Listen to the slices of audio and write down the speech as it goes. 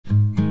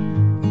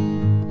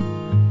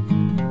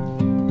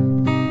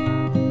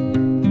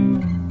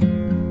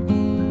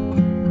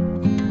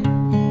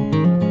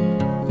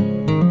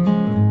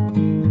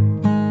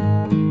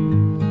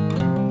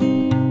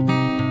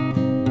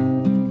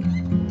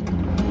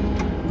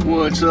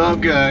What's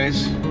up,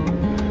 guys?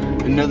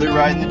 Another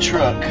ride in the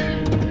truck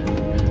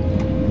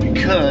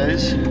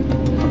because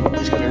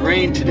it's gonna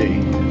rain today.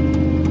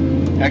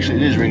 Actually,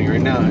 it is raining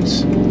right now.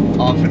 It's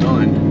off and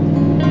on,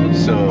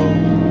 so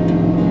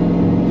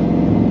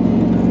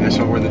that's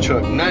why we're in the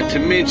truck. Not to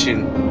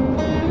mention,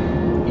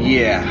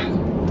 yeah,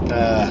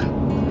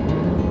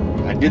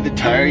 I did the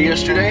tire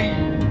yesterday,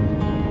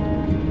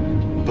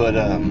 but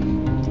I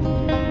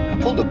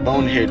pulled a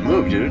bonehead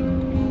move, dude.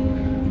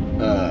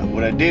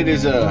 What I did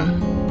is I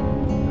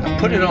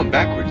put it on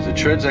backwards. The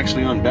tread's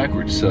actually on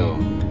backwards, so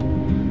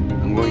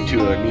I'm going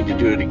to need to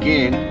do it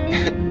again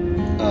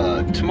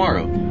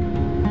tomorrow,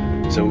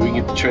 so we can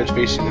get the treads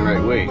facing the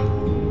right way.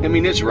 I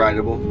mean, it's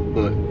rideable,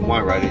 but why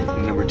ride it?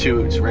 And number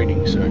two, it's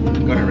raining, so it's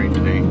gonna rain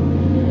today.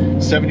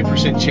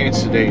 70%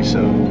 chance today,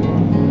 so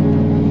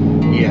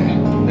yeah,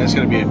 that's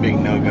gonna be a big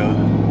no-go.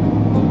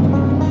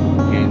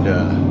 And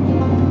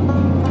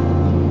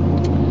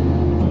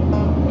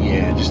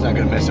yeah, just not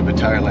gonna mess up a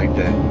tire like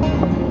that.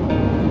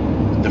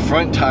 The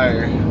front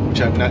tire, which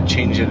I've not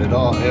changed it at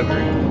all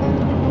ever,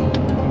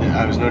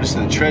 I was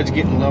noticing the tread's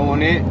getting low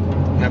on it,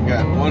 and I've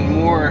got one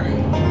more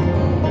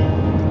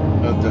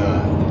of the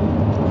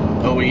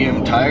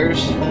OEM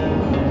tires,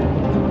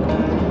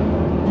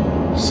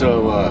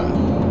 so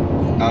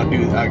I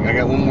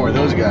got one more of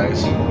those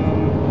guys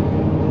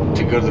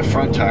to go to the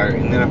front tire,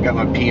 and then I've got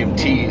my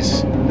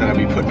PMTs that I'll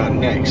be putting on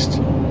next.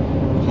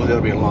 Well,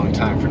 that'll be a long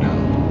time for now,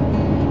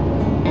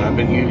 but I've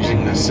been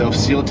using the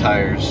self-seal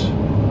tires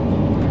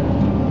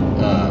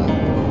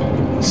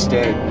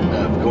instead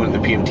of going to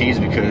the PMTs,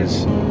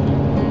 because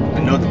I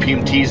know the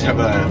PMTs have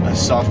a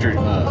softer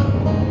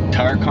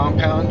tire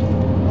compound,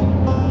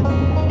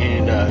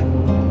 and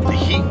the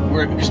heat,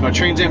 because my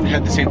Trans Am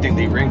had the same thing.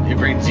 It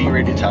ran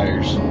Z-rated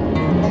tires,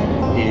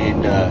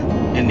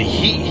 and the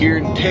heat here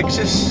in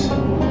Texas,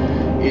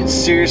 it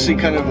seriously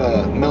kind of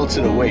melts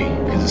it away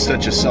because it's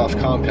such a soft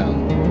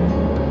compound.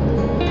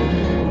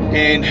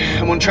 And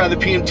I'm gonna try the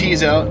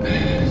PMTs out,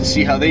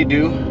 see how they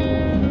do.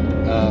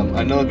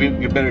 I know it'll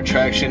get better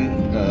traction,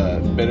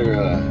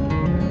 better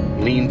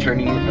lean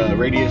turning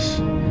radius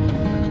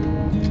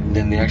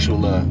than the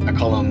actual, I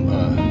call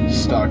them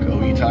stock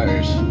OE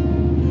tires,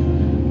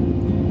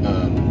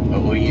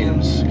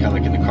 OEMs, kind of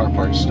like in the car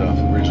parts stuff,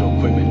 original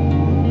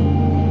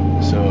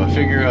equipment. So I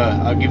figure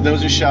I'll give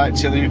those a shot,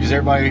 see how they do, because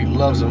everybody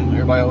loves them.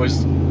 Everybody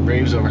always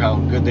raves over how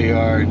good they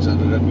are, and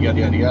yada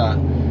yada yada.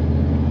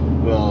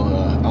 Well,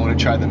 I want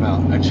to try them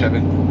out. I just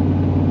haven't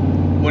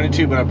wanted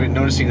to, but I've been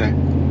noticing that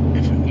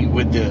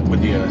with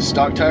the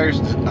stock tires,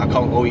 I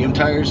call them OEM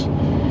tires,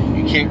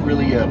 you can't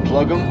really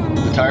plug them,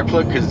 the tire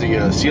plug, because the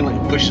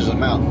sealant pushes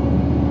them out.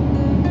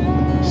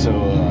 So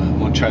I'm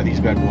gonna try these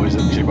bad boys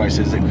up, because everybody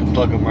says they can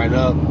plug them right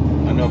up.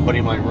 I know a buddy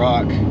of mine,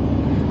 Rock, I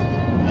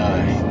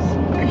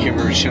can't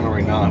remember his channel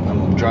right now.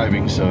 I'm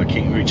driving, so I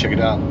can't really check it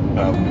out.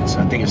 I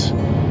think it's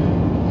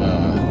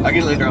I'll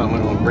get it later on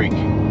when I'm on break.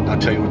 I'll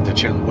tell you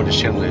what his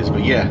channel is.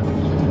 But yeah,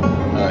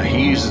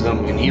 he uses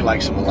them and he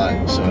likes them a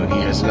lot, so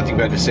he has nothing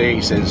bad to say.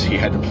 He says he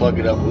had to plug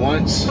it up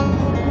once,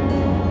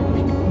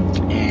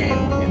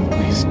 and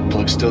his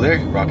plug's still there,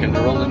 rocking and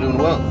rolling, doing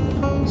well.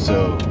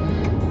 So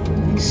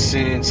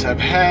since I've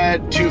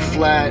had 2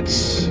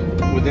 flats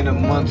within a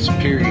month's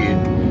period,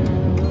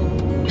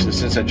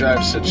 since I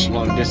drive such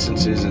long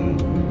distances and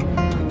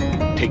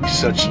take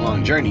such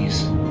long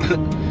journeys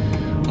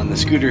on the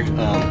scooter,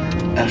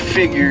 I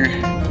figure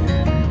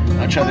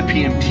I'll try the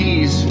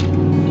PMTs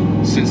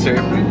since they're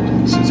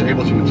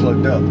able to be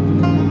plugged up,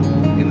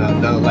 and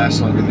that'll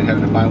last longer than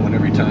having to buy one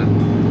every time.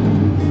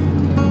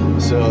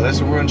 So that's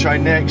what we're gonna try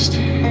next.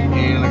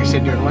 And like I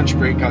said, during lunch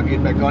break, I'll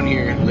get back on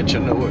here and let you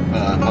know what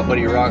my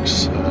buddy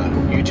Rock's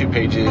YouTube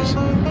page is,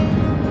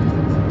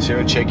 so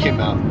you check him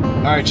out.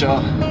 Alright,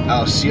 y'all,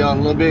 I'll see y'all in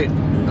a little bit. I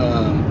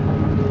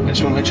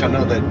just want to let y'all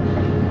know that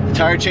the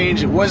tire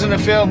change, it wasn't a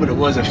fail, but it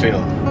was a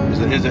fail.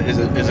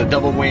 It's a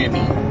double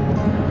whammy.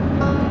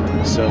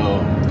 So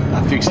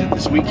I'll fix it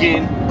this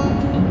weekend,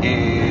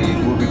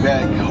 and we'll be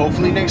back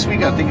hopefully next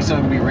week. I think it's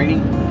not going to be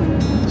raining,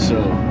 so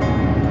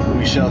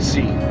we shall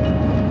see.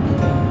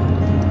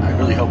 I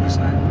really hope it's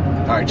not.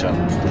 Alright, y'all,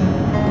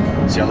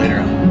 see y'all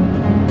later on.